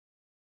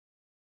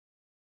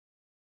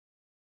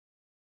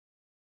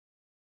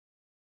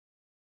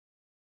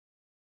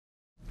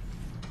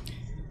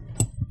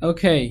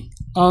Okay.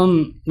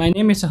 My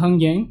name is Heng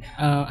Yang.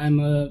 I'm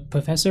a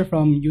professor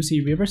from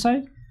UC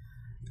Riverside.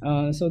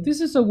 So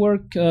this is a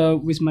work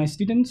with my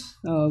students,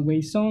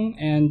 Wei Song,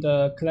 and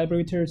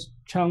collaborators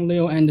Chang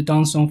Liu and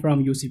Dong Song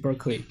from UC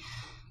Berkeley.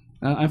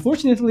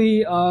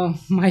 Unfortunately,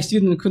 my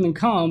student couldn't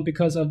come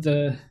because of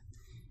the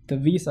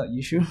visa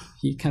issue.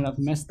 He kind of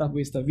messed up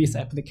with the visa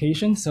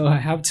application, so I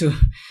have to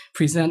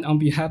present on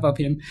behalf of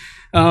him.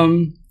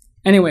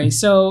 Anyway,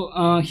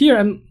 so here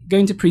I'm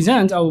going to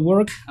present our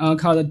work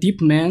called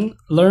DeepMem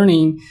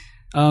Learning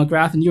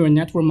Graph Neural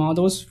Network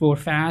Models for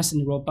Fast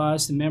and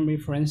Robust Memory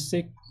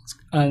Forensic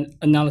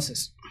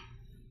Analysis.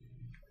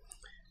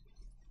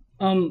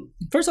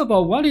 First of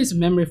all, what is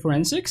memory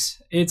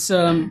forensics? It's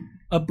a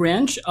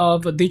branch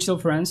of digital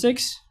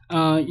forensics.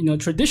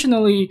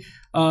 Traditionally,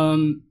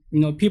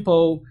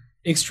 people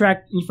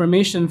extract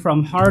information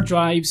from hard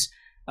drives,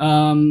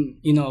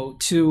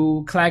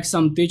 to collect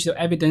some digital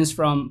evidence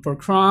for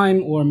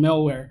crime or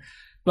malware.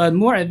 But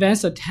more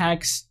advanced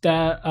attacks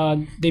that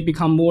they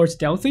become more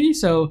stealthy,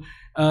 so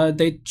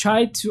they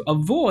try to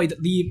avoid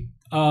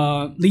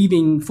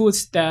leaving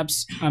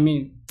footprints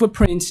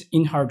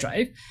in hard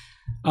drive.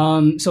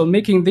 So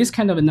making this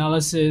kind of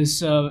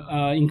analysis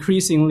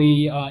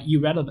increasingly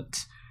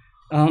irrelevant.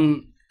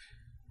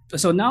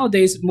 So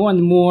nowadays, more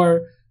and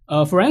more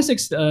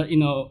forensics,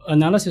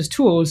 analysis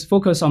tools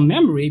focus on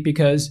memory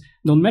because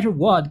no matter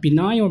what,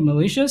 benign or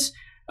malicious,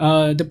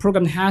 the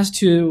program has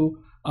to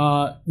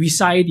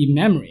reside in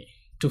memory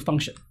to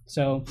function.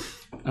 So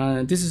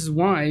this is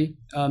why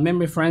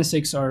memory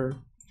forensics are,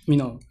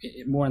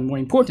 more and more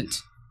important.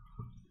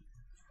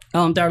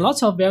 There are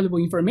lots of valuable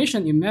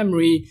information in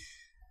memory,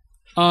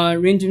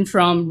 ranging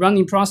from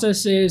running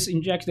processes,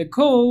 injected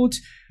code,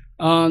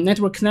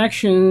 network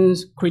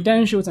connections,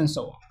 credentials, and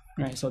so on.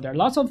 Right, so there are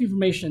lots of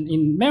information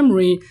in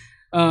memory,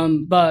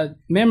 but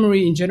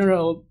memory in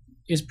general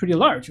is pretty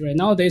large. Right,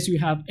 nowadays you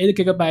have 8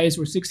 gigabytes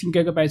or 16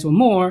 gigabytes or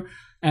more,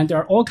 and there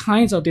are all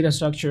kinds of data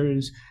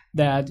structures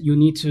that you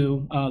need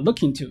to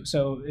look into.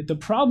 So the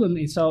problem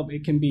itself,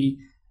 it can be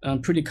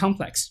pretty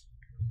complex.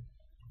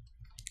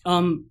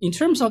 In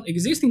terms of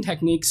existing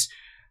techniques,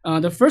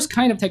 the first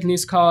kind of technique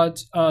is called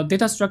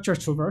data structure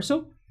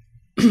traversal.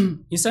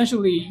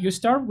 Essentially, you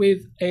start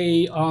with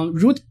a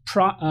root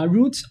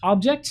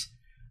object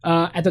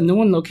at a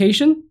known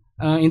location.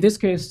 In this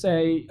case,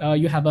 say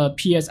you have a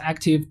PS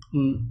active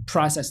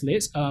process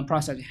list,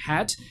 process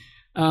head,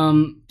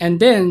 and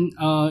then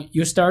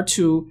you start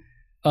to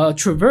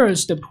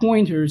traverse the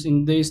pointers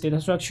in this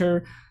data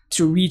structure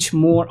to reach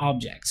more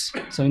objects.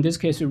 So in this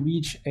case, you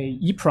reach a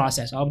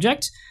eProcess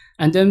object,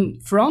 and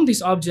then from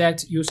this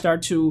object, you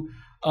start to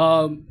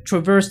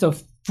traverse the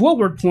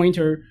forward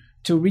pointer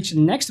to reach the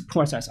next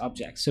process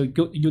object. So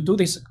you do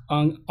this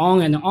on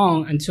and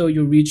on until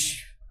you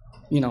reach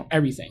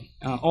everything,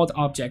 all the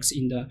objects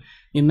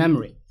in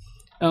memory.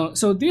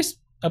 So this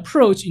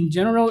approach in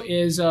general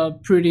is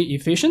pretty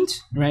efficient,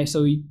 right?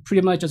 So you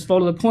pretty much just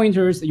follow the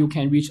pointers that you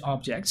can reach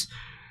objects.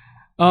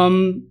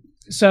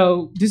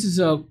 So this is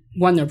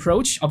one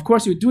approach. Of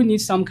course, you do need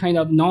some kind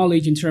of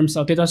knowledge in terms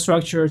of data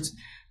structures,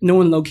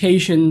 known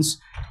locations,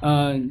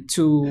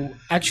 to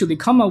actually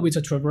come up with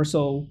a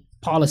traversal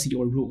policy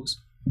or rules.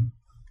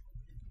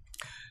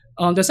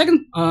 The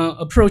second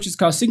approach is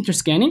called signature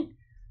scanning.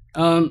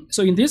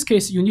 So in this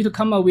case, you need to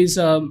come up with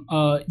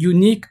a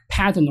unique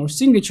pattern or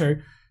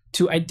signature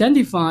to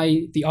identify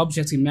the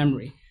objects in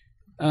memory.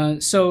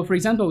 So for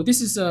example,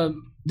 this is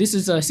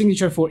a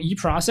signature for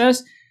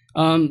eProcess.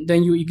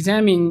 Then you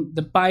examine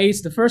the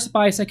bytes, the first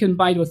byte, second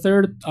byte, or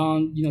third,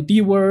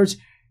 D words,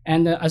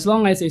 and as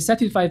long as they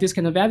satisfy this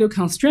kind of value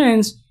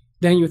constraints,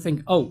 then you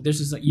think, oh, this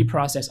is an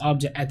eProcess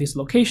object at this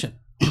location.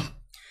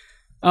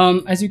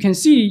 As you can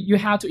see, you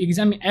have to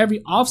examine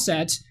every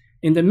offset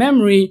in the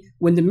memory.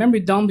 When the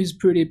memory dump is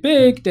pretty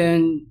big,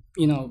 then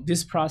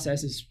this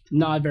process is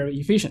not very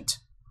efficient.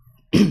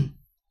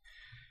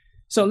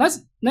 So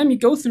let me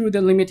go through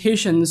the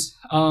limitations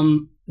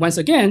once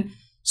again.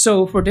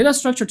 So for data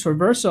structure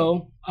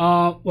traversal,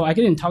 well, I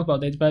didn't talk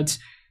about it, but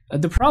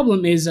the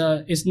problem is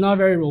it's not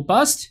very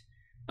robust.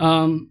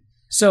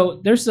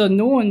 So there's a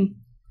known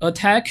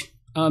attack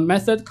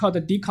method called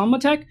the DeepMem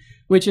attack,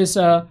 which is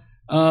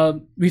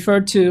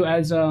referred to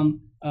as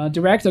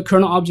direct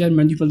kernel object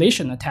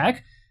manipulation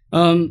attack.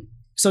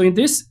 So in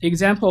this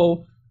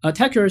example,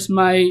 attackers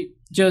might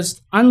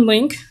just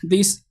unlink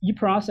this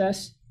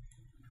eProcess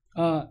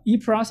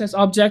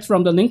object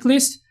from the linked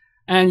list.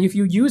 And if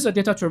you use a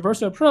data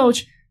traversal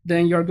approach,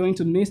 then you're going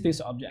to miss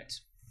this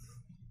object.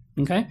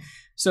 Okay,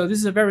 so this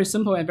is a very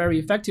simple and very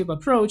effective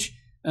approach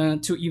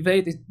to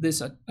evade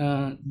this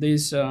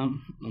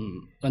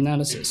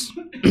analysis.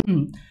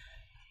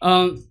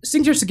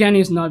 Signature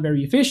scanning is not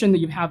very efficient.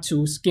 You have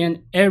to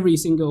scan every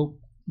single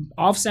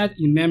offset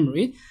in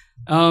memory.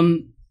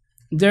 And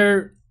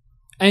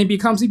it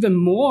becomes even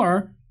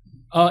more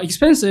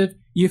expensive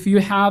if you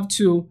have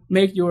to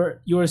make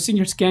your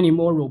signature scanning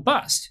more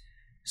robust.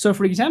 So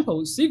for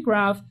example,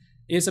 SIGGRAPH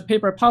is a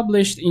paper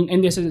published in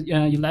NDS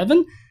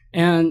 11,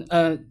 and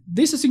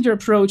this signature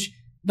approach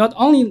not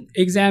only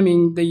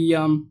examines the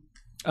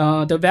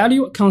the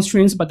value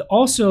constraints, but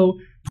also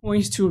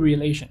points to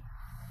relation.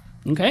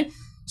 Okay,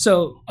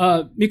 so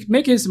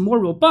make it more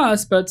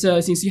robust, but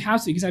since you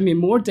have to examine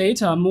more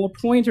data, more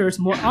pointers,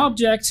 more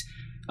objects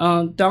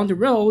down the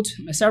road,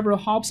 several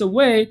hops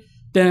away,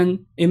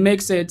 then it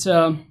makes it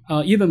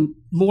even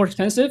more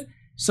expensive.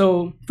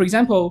 So, for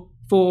example,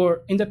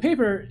 in the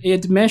paper,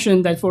 it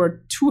mentioned that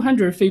for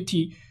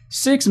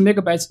 256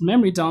 megabytes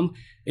memory dump,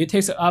 it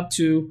takes up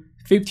to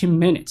 15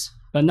 minutes.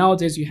 But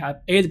nowadays, you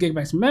have 8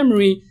 gigabytes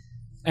memory,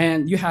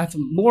 and you have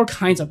more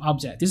kinds of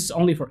objects. This is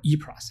only for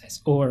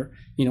e-process or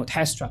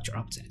test structure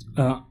object,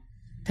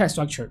 test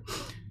structure.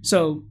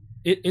 So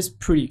it's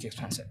pretty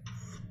expensive.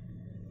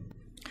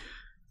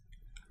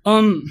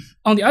 On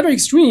the other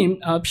extreme,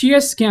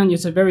 PSScan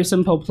is a very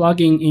simple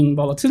plugin in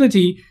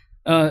volatility.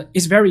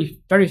 It's very,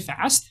 very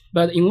fast,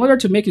 but in order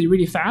to make it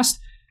really fast,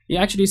 you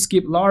actually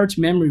skip large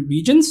memory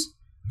regions,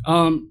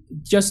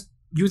 just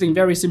using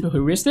very simple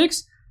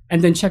heuristics,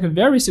 and then check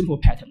very simple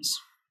patterns.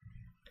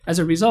 As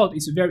a result,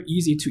 it's very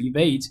easy to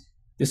evade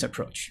this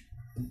approach.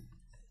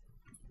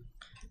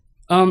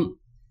 And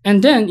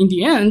then in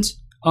the end,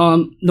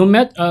 no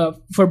matter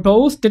for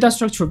both data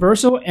structure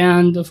traversal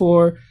and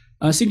for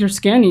signature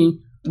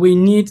scanning, we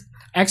need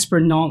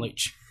expert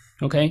knowledge.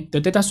 Okay, the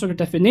data structure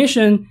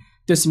definition,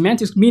 the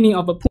semantic meaning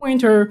of a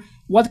pointer,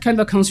 what kind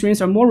of constraints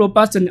are more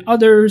robust than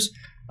others,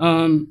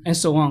 and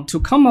so on, to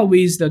come up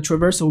with the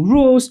traversal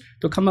rules,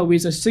 to come up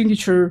with the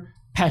signature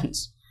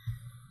patterns.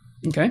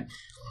 Okay.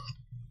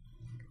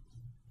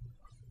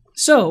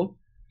 So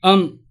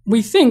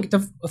we think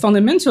the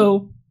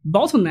fundamental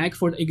bottleneck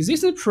for the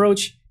existing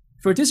approach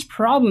for this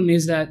problem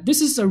is that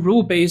this is a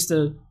rule-based,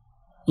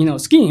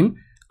 scheme.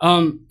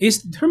 It's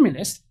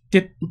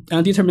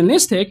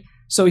deterministic,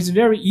 so it's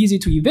very easy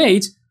to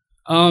evade.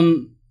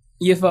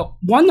 If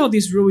one of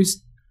these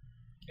rules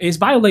is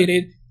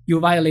violated, you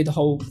violate the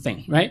whole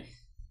thing, right?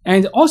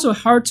 And also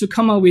hard to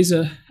come up with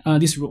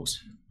these rules.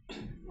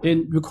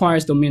 It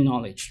requires domain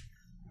knowledge.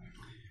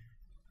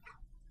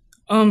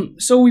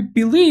 So we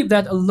believe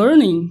that a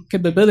learning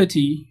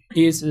capability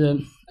is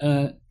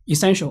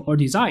essential or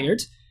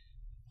desired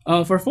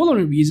for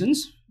following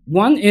reasons.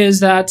 One is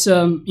that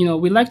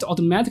we like to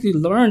automatically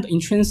learn the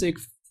intrinsic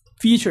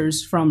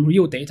features from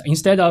real data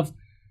instead of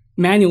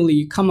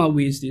manually come up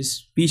with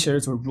these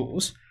features or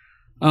rules.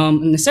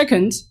 And the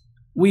second,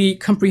 we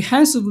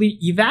comprehensively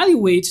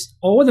evaluate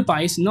all the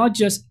bytes, not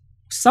just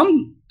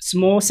some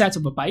small set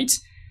of bytes,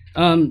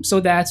 so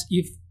that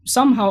if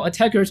somehow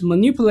attackers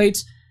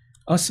manipulate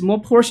a small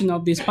portion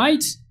of these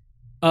bytes,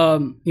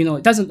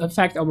 it doesn't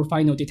affect our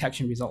final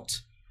detection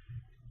result.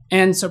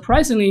 And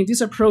surprisingly,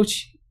 this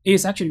approach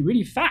is actually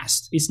really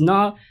fast. It's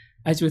not,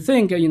 as you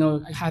think, I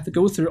have to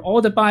go through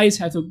all the bytes,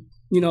 have to,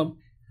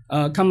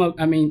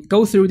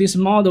 go through these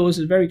models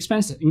is very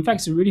expensive. In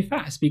fact, it's really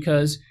fast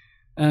because,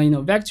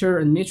 vector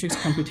and matrix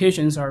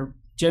computations are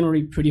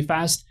generally pretty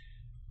fast.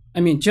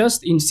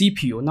 Just in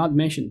CPU, not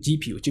mentioned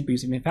GPU. GPU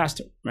is even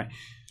faster, right?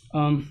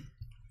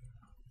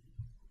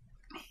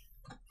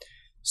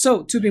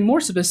 So to be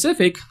more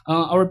specific,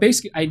 our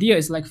basic idea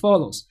is like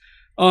follows.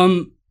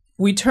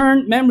 We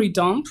turn memory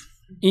dump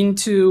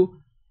into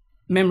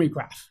memory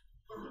graph,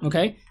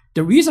 okay?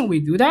 The reason we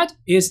do that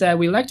is that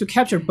we like to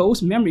capture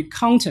both memory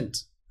content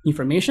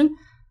information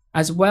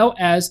as well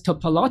as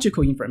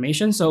topological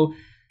information, so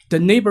the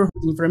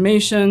neighborhood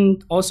information,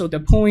 also the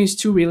points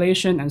to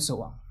relation, and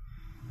so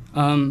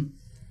on.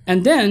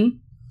 And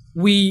then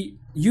we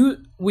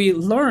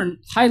learn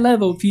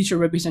high-level feature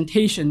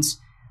representations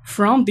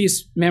from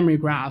this memory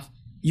graph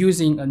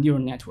using a neural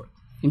network.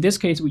 In this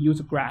case, we use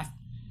a graph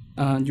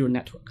neural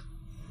network.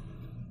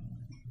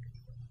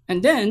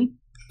 And then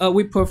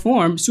we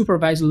perform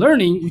supervised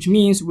learning, which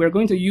means we're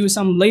going to use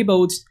some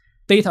labeled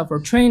data for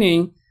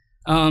training,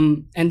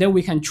 and then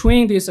we can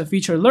train this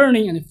feature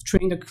learning and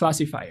train the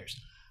classifiers.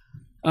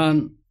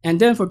 And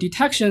then for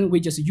detection, we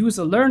just use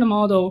a learner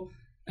model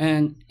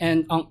and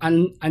an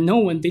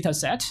unknown data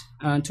set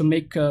to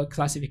make a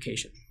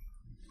classification.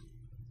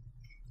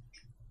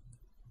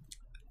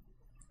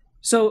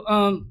 So,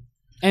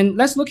 and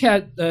let's look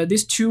at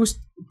these two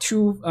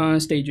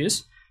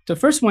stages. The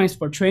first one is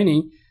for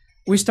training.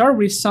 We start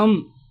with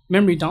some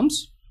memory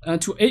dumps.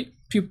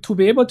 To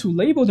be able to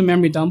label the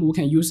memory dump, we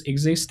can use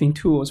existing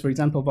tools. For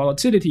example,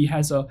 volatility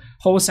has a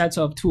whole set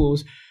of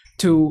tools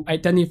to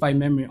identify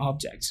memory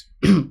objects.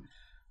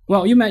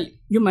 Well, you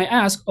might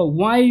ask, oh,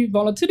 why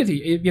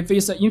volatility? If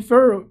it's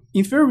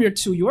inferior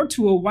to your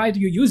tool, why do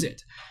you use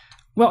it?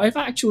 Well, if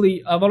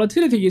actually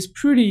volatility is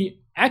pretty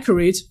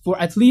accurate for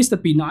at least a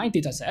benign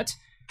data set,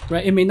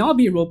 right? It may not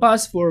be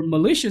robust for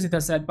malicious data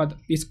set, but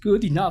it's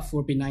good enough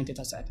for benign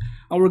data set.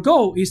 Our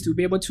goal is to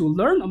be able to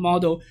learn a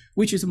model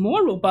which is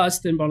more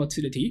robust than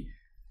volatility,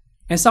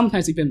 and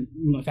sometimes even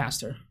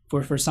faster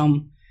for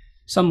some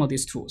of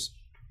these tools.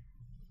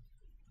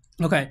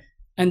 Okay,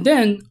 and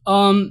then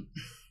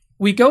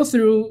we go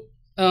through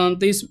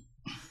this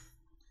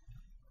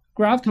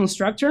graph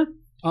constructor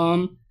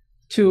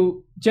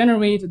to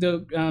generate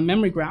the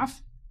memory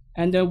graph.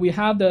 And then we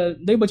have the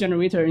label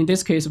generator, in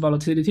this case,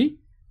 volatility,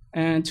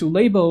 and to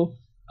label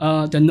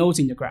the nodes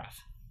in the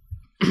graph.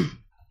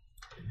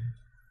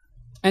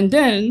 And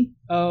then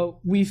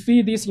we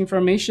feed this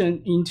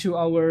information into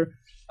our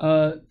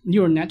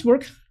neural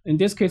network. In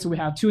this case, we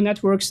have two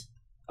networks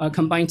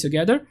combined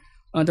together.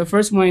 The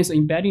first one is an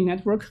embedding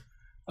network,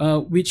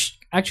 which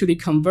actually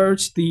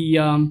converts the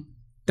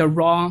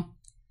raw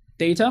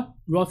data,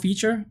 raw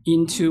feature,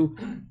 into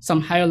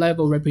some higher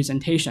level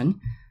representation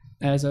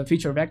as a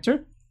feature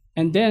vector.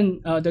 And then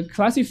the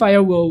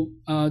classifier will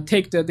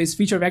take this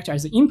feature vector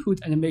as the input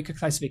and make a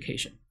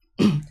classification.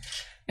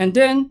 And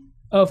then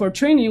for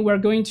training, we're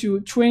going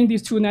to train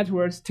these two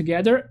networks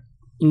together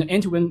in an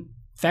end-to-end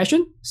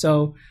fashion.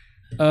 So,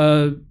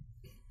 that's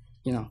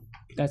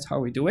how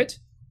we do it.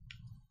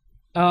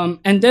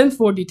 And then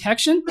for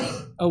detection,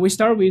 we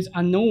start with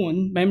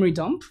unknown memory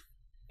dump.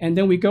 And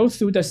then we go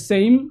through the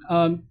same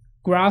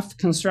graph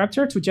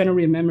constructor to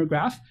generate a memory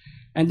graph.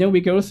 And then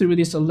we go through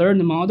this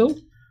learned model.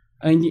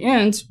 In the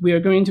end, we are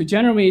going to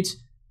generate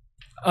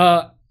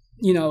the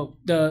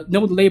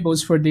node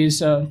labels for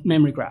this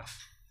memory graph.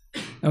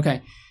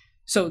 Okay.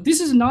 So this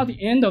is not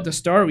the end of the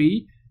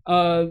story.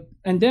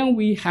 And then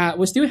we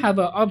still have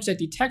an object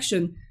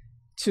detection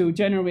to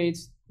generate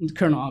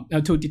kernel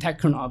to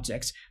detect kernel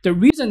objects. The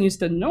reason is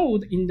the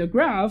node in the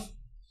graph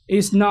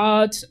is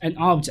not an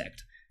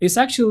object. It's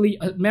actually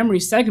a memory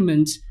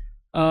segment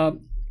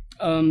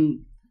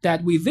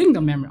that within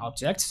the memory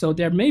object. So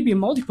there may be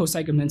multiple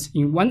segments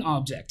in one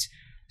object.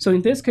 So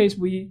in this case,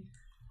 we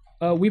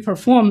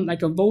perform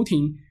like a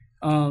voting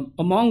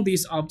among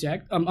these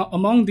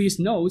among these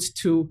nodes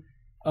to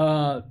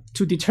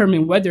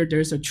determine whether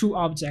there's a true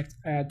object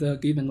at the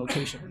given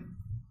location.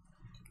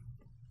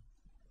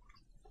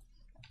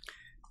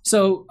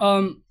 So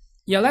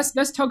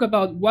let's talk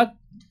about what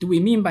do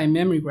we mean by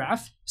memory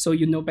graph, so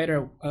you know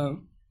better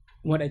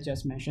what I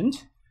just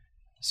mentioned.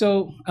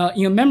 So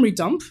in a memory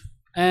dump,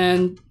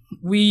 and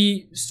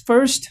we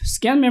first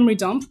scan memory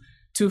dump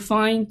to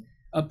find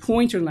a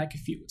pointer-like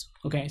field.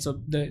 Okay,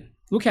 so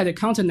look at the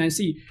content and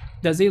see,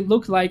 does it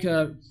look like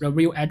a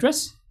real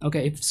address?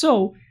 Okay, if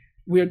so,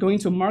 we are going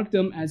to mark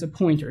them as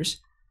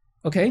pointers.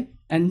 Okay,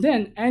 and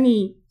then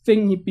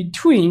anything in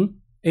between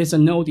is a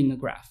node in the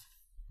graph.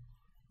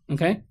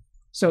 Okay,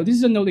 so this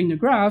is a node in the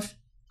graph.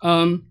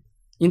 In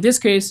this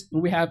case,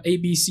 we have A,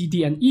 B, C,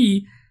 D, and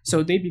E,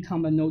 so they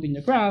become a node in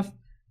the graph.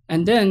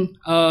 And then,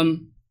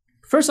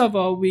 first of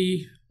all,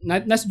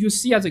 let's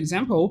use C as an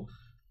example.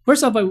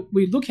 First of all,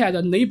 we look at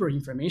the neighbor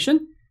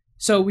information.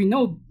 So we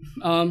know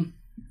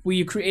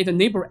we create a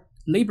neighbor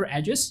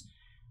edges.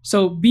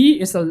 So B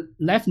is a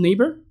left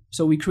neighbor,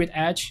 so we create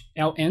edge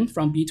Ln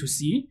from B to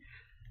C.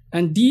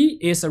 And D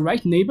is a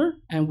right neighbor,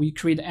 and we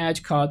create an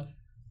edge called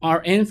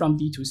Rn from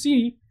D to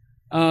C.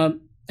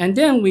 And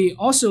then we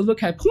also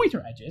look at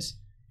pointer edges.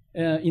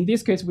 In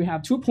this case, we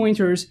have two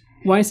pointers.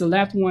 One is the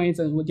left one,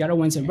 the other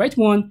one is the right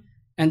one.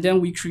 And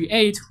then we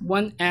create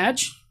one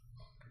edge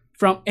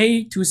from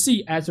A to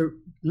C as a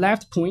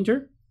left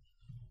pointer,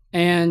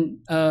 and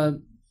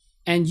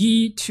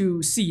E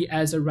to C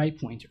as a right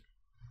pointer.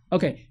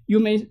 Okay, you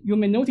may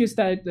notice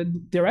that the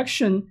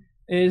direction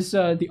is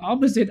the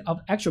opposite of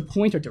actual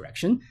pointer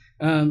direction.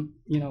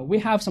 We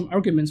have some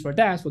arguments for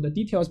that. For the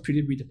details,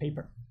 please read the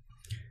paper.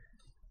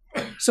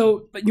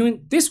 So, but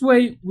this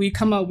way we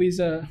come up with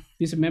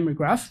this memory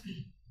graph,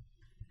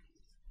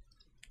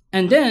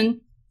 and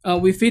then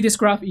we feed this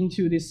graph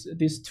into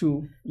these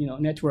two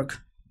network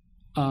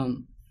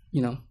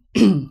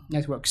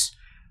networks,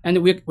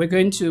 and we're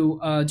going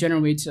to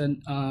generate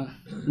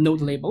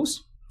node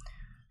labels.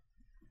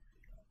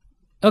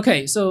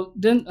 Okay, so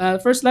then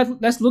first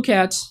let's look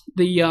at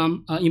the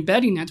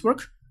embedding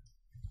network.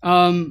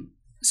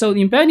 So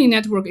the embedding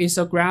network is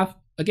a graph,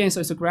 again, so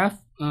it's a graph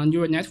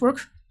neural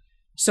network.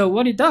 So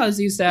what it does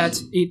is that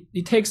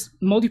it takes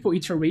multiple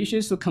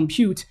iterations to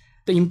compute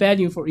the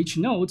embedding for each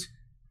node.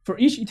 For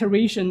each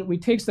iteration, we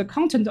take the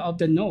content of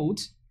the node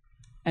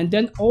and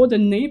then all the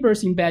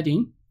neighbors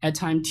embedding at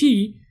time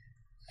t,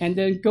 and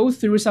then go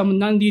through some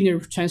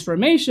nonlinear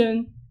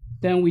transformation.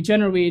 Then we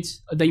generate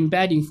the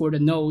embedding for the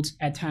node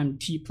at time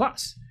t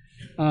plus.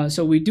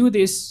 So we do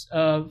this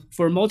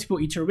for multiple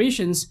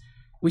iterations,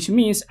 which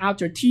means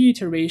after t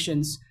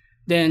iterations,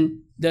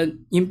 then the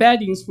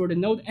embeddings for the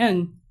node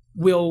n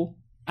will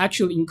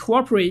actually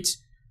incorporate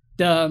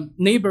the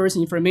neighbor's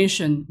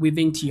information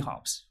within t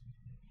hops.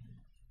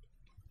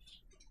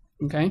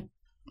 Okay,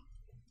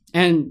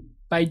 and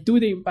by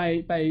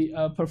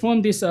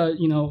perform this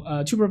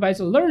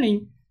supervised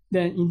learning,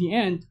 then in the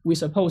end we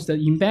suppose the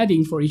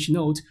embedding for each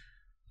node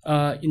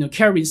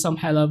carries some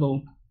high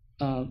level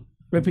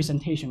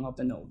representation of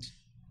the node.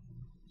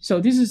 So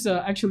this is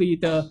actually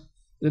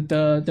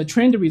the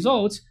trained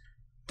result.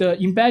 The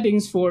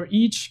embeddings for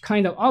each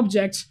kind of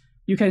object,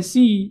 you can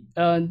see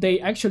they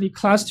actually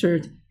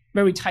clustered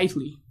very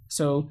tightly.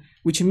 So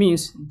which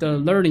means the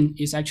learning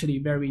is actually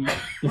very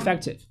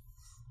effective.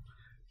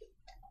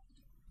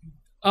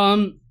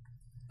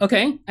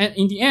 Okay, and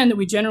in the end,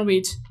 we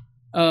generate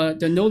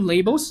the node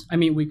labels. I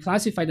mean, we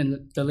classify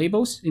the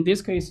labels. In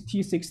this case,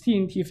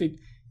 T16,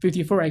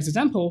 T54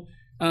 example,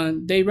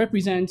 they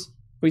represent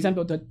for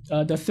example,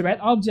 the thread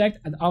object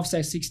at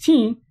offset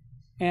 16,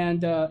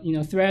 and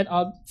thread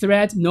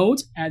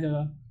node at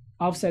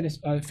offset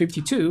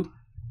 52,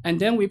 and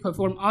then we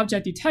perform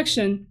object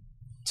detection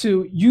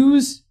to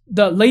use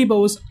the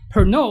labels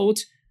per node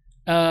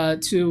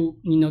to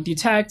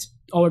detect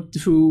or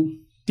to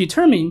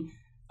determine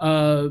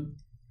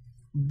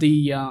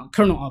the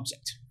kernel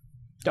object,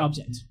 the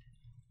object.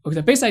 Okay,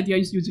 the base idea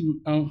is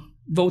using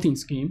voting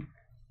scheme.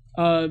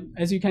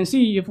 As you can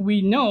see, if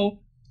we know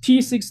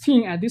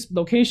T16 at this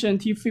location,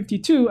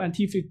 T52 and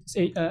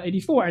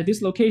T84 at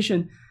this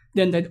location,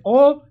 then that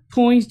all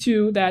points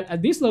to that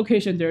at this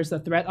location there's a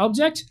thread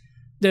object,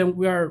 then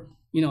we are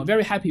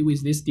very happy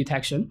with this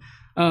detection.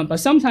 But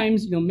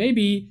sometimes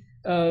maybe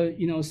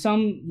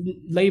some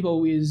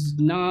label is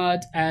not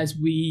as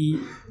we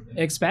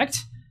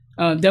expect.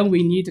 Then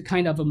we need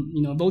kind of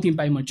voting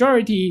by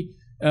majority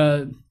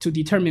to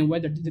determine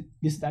whether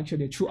this is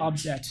actually a true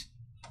object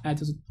at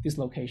this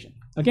location.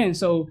 Again,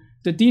 so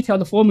the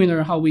detailed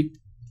formula how we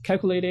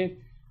calculate it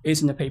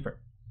is in the paper.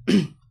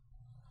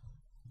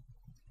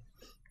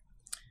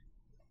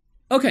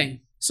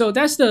 Okay, so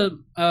that's the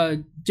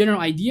general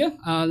idea.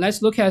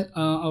 Let's look at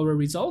our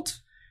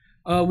result.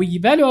 We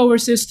evaluate our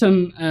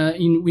system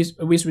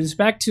with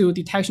respect to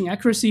detection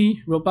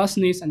accuracy,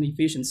 robustness, and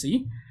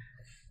efficiency.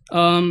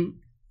 And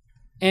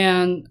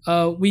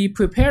we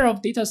prepare our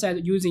data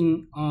set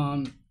using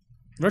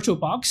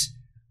VirtualBox.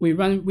 We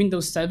run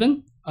Windows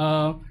 7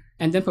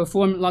 and then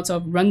perform lots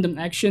of random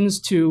actions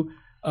to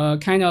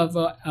kind of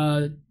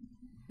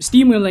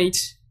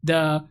stimulate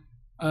the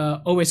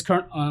OS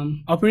current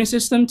operating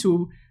system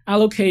to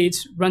allocate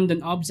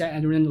random objects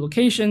at random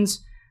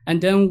locations.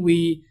 And then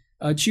we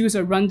choose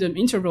a random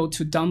interval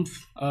to dump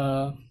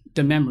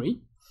the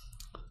memory.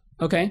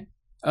 Okay.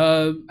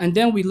 And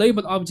then we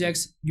label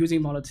objects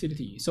using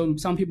volatility. So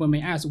some people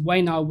may ask,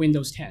 why not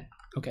Windows 10?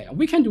 Okay,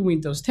 we can do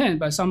Windows 10,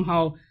 but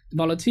somehow the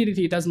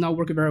volatility does not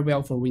work very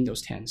well for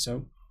Windows 10.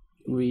 So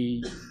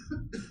we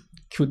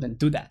couldn't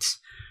do that.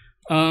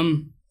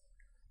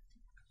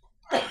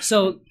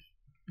 So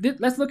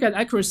let's look at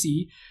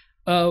accuracy.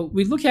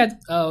 We look at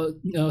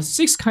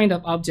 6 kind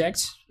of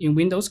objects in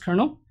Windows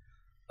kernel.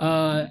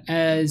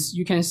 As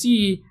you can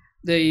see,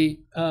 the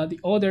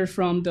order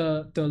from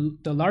the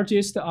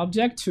largest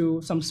object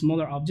to some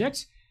smaller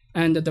objects,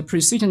 and the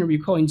precision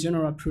recall in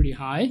general are pretty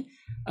high.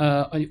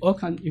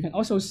 You can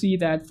also see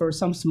that for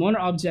some smaller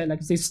object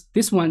like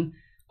this one,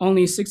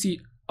 only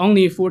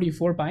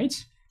 44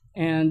 bytes,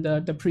 and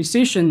the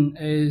precision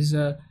is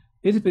a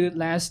little bit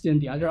less than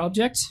the other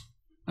objects.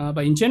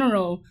 But in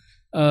general,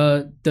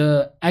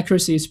 the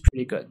accuracy is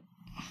pretty good.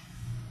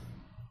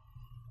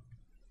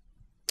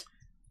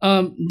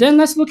 Then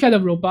let's look at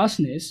the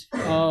robustness.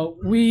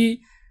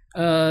 We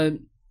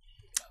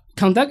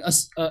conduct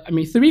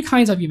 3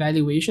 kinds of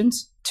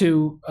evaluations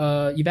to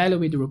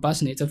evaluate the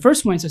robustness. The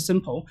first one is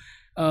simple.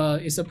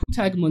 It's a pool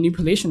tag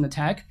manipulation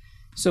attack.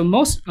 So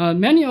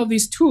many of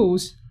these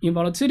tools in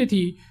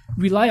volatility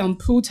rely on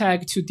pool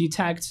tag to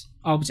detect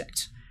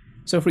objects.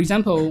 So for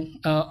example,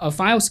 a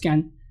file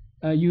scan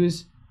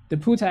use the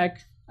pool tag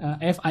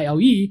FILE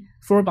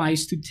 4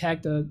 bytes to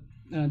detect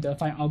the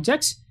file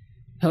objects.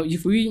 So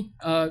if we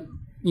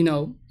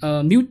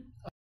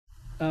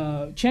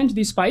change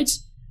these bytes,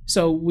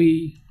 so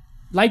we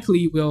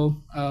likely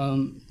will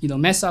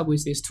mess up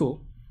with this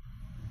tool.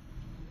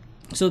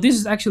 So this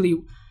is actually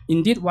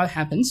indeed what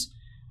happens.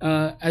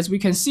 As we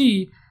can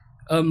see,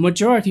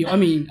 most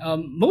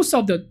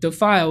of the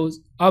files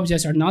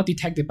objects are not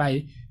detected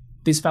by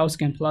this file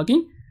scan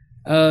plugin,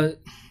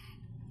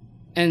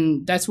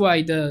 and that's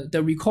why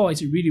the recall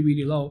is really,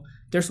 really low.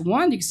 There's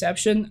one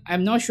exception.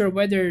 I'm not sure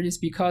whether it is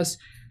because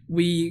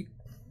we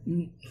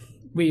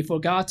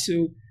forgot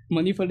to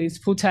manipulate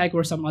pool tag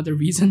or some other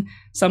reason.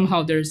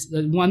 Somehow there's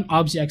one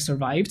object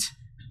survived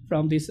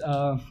from this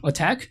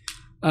attack.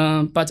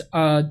 But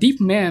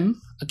DeepMem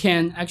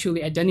can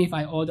actually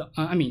identify all the,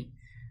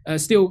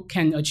 still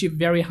can achieve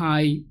very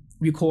high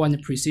recall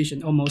and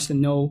precision, almost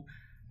no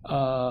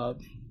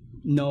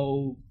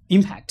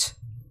impact.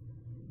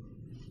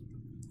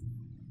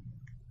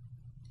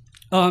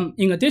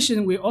 In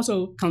addition, we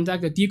also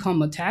conduct the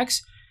decom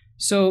attacks.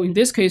 So in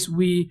this case,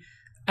 we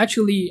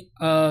actually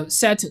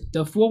set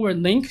the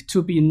forward link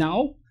to be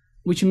null,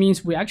 which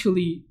means we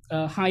actually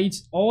hide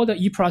all the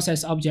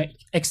eProcess object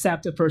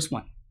except the first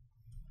one.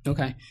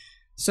 Okay,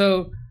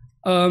 so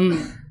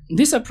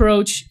this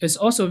approach is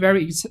also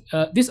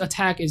this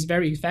attack is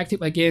very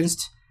effective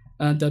against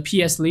the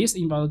PS list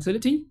in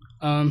volatility.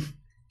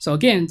 So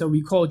again, the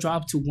recall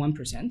dropped to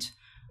 1%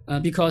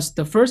 because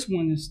the first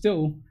one is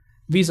still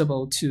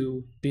visible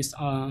to this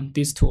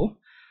tool.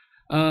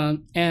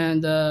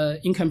 And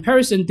in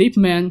comparison,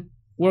 DeepMem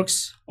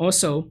works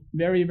also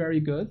very, very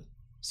good.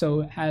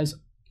 So it has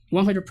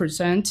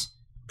 100%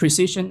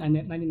 precision and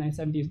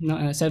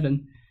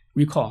 99.77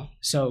 recall.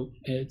 So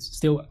it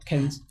still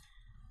can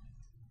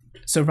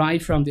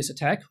survive from this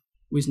attack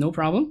with no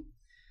problem.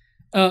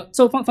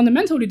 So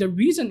fundamentally, the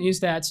reason is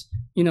that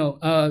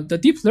the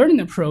deep learning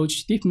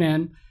approach,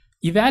 DeepMem,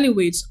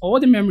 evaluates all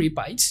the memory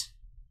bytes,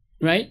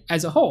 right,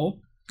 as a whole,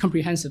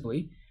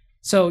 comprehensively.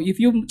 So if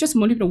you just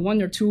manipulate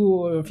 1 or 2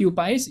 or a few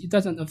bytes, it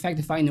doesn't affect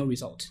the final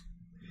result.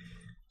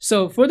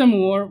 So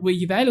furthermore, we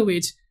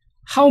evaluate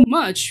how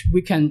much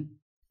we can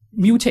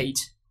mutate.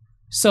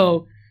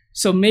 So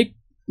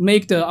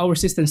make our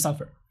system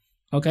suffer.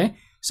 Okay.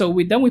 So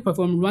then we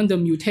perform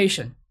random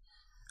mutation.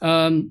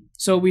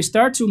 So we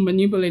start to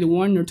manipulate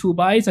 1 or 2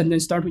 bytes and then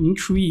start to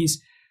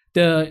increase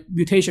the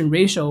mutation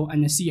ratio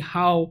and see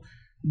how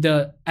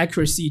the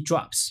accuracy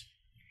drops.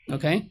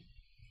 Okay.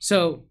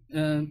 So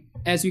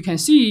as you can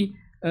see,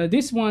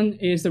 this one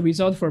is the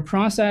result for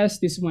process.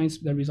 This one is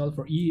the result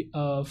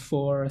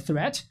for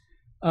thread.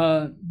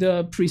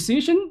 The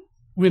precision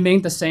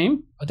remained the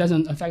same. It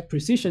doesn't affect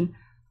precision,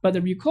 but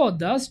the recall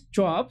does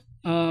drop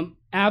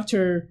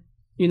after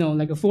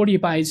like a 40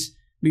 bytes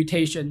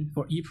mutation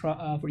for each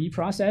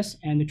process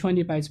and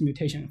 20 bytes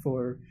mutation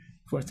for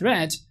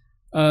thread.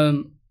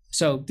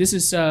 So this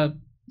is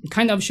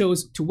kind of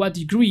shows to what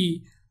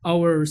degree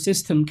our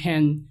system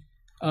can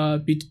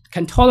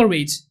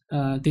tolerate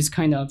this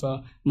kind of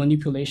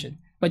manipulation.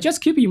 But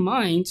just keep in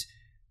mind,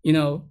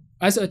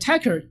 as an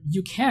attacker,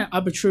 you can't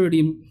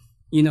arbitrarily,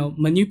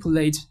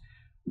 manipulate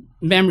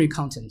memory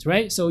content,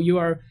 right? So you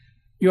are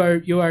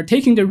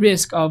taking the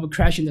risk of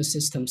crashing the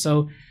system.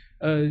 So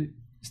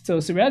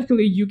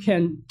theoretically, you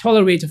can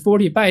tolerate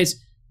 40 bytes.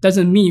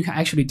 Doesn't mean you can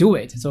actually do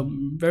it. So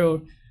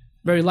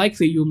very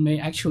likely you may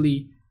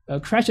actually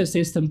crash a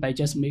system by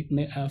just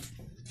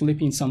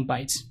flipping some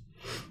bytes.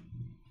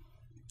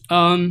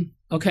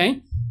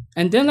 Okay,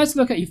 and then let's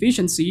look at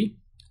efficiency.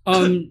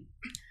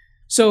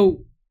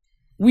 So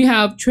we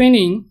have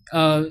training.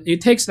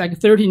 It takes like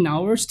 13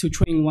 hours to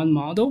train one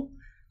model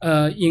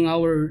in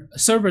our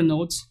server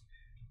nodes.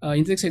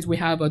 In this case, we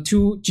have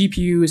 2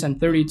 GPUs and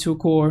 32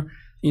 core,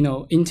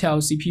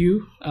 Intel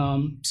CPU.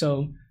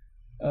 So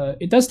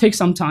it does take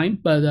some time,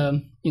 but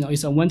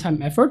it's a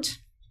one-time effort,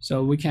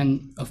 so we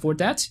can afford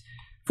that.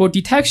 For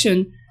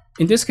detection,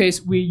 in this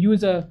case, we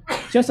use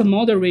just a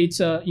moderate,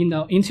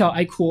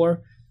 Intel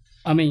Core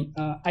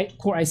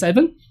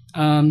i7,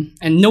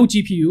 and no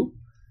GPU.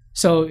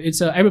 So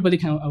it's everybody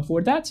can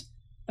afford that.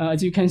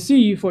 As you can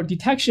see, for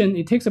detection,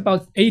 it takes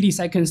about 80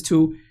 seconds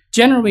to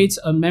generate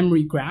a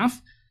memory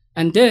graph,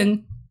 and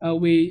then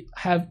we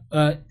have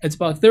it's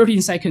about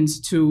 13 seconds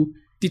to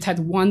detect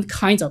one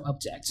kind of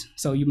object.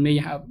 So you may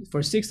have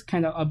for 6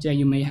 kind of object,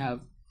 you may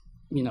have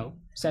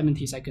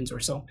 70 seconds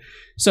or so.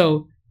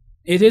 So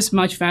it is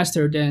much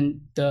faster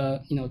than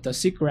the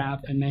SIG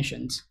graph I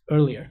mentioned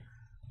earlier.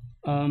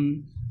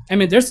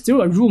 There's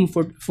still a room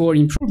for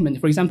improvement.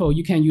 For example,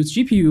 you can use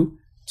GPU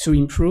to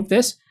improve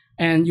this,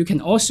 and you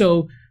can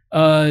also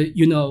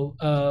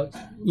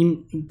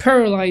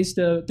parallelize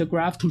the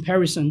graph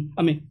comparison.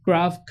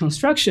 Graph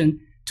construction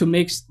to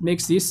makes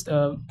this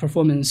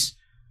performance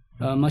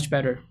much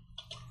better.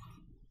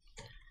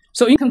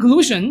 So in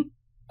conclusion,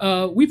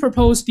 we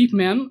propose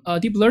DeepMem, a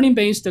deep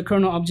learning-based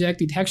kernel object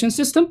detection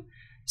system.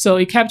 So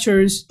it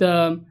captures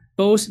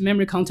both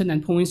memory content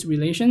and points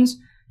relations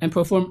and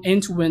perform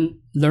end-to-end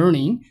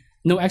learning.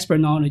 No expert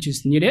knowledge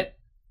is needed,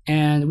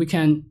 and we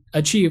can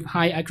achieve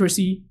high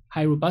accuracy,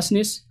 high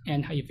robustness,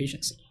 and high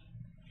efficiency.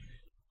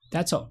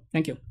 That's all.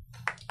 Thank you.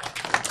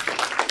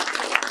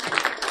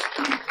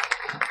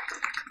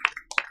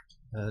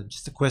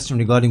 Just a question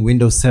regarding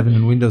Windows 7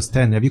 and Windows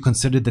 10. Have you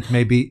considered that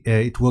maybe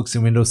it works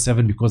in Windows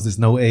 7 because there's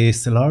no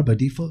ASLR by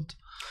default?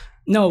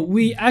 No,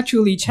 we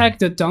actually check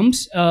the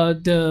dumps.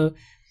 The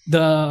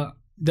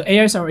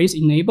ASLR is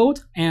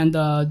enabled, and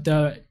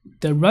the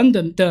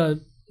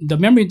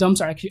memory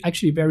dumps are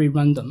actually very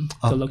random.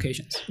 The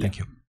locations. Thank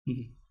you.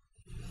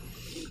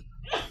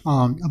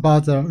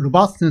 About the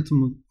robustness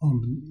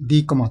of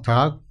DCOM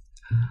attack,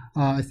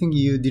 I think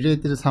you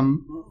deleted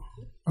some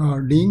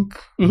link.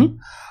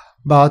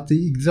 But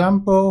the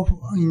example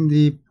in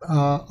the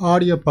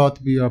earlier part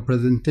of your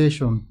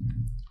presentation,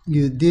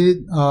 you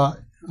did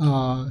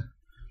embed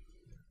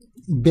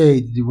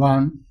the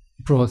one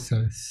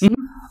process.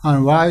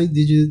 And why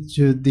did you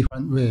choose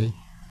different way?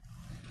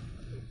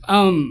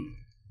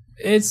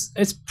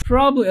 It's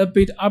probably a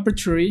bit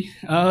arbitrary.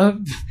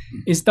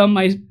 It's done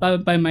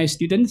by my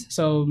student,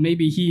 so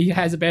maybe he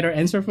has a better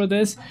answer for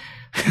this.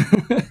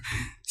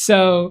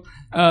 So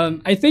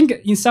I think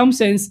in some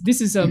sense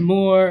this is a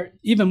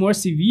even more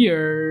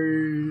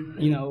severe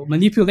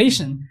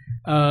manipulation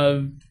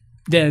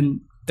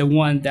than the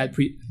one that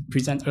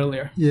present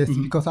earlier. Yes,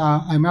 because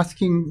I'm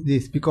asking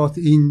this because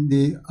in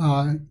the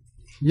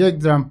your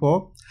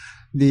example,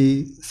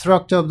 the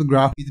structure of the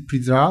graph is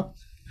preserved,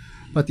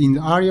 but in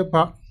the earlier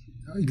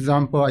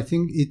example, I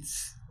think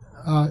it's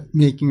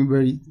making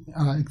very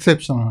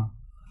exceptional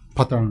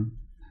pattern.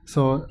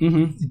 So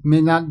it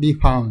may not be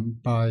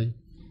found by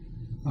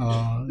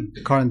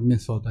current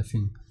method, I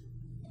think.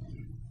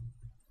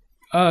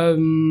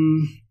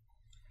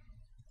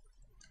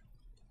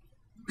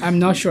 I'm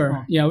not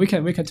sure. Yeah, we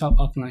can talk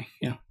offline.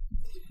 Yeah.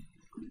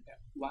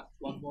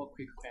 One more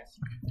quick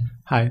question.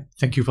 Hi,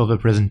 thank you for the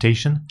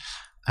presentation.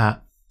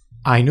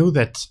 I know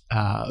that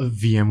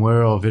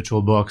VMware or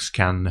VirtualBox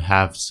can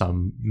have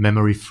some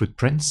memory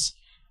footprints.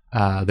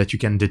 that you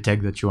can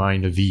detect that you are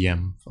in a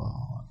VM.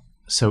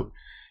 So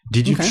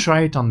did you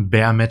try it on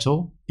bare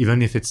metal,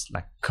 even if it's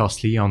like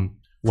costly, on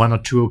 1 or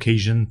 2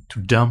 occasions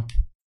to dump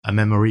a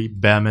memory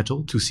bare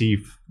metal to see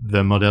if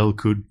the model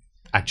could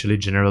actually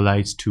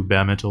generalize to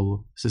bare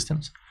metal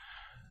systems?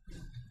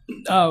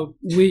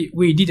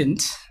 We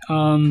didn't.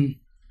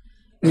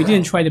 We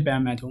didn't try the bare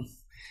metal.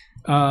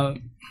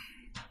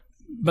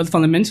 But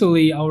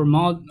fundamentally, I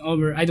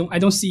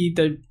don't see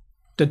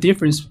the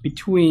difference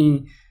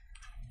between,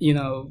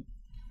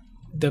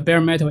 the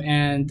bare metal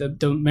and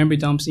the memory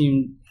dumps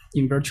in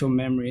virtual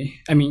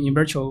memory. I mean, in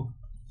virtual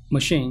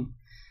machine.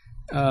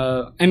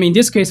 In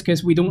this case,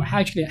 because we don't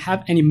actually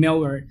have any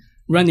malware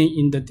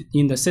running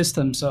in the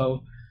system,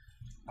 so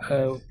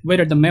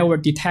whether the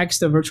malware detects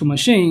the virtual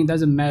machine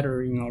doesn't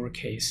matter in our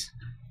case.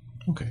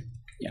 Okay.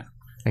 Yeah.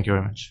 Thank you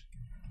very much.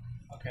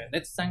 Okay,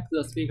 let's thank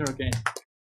the speaker again.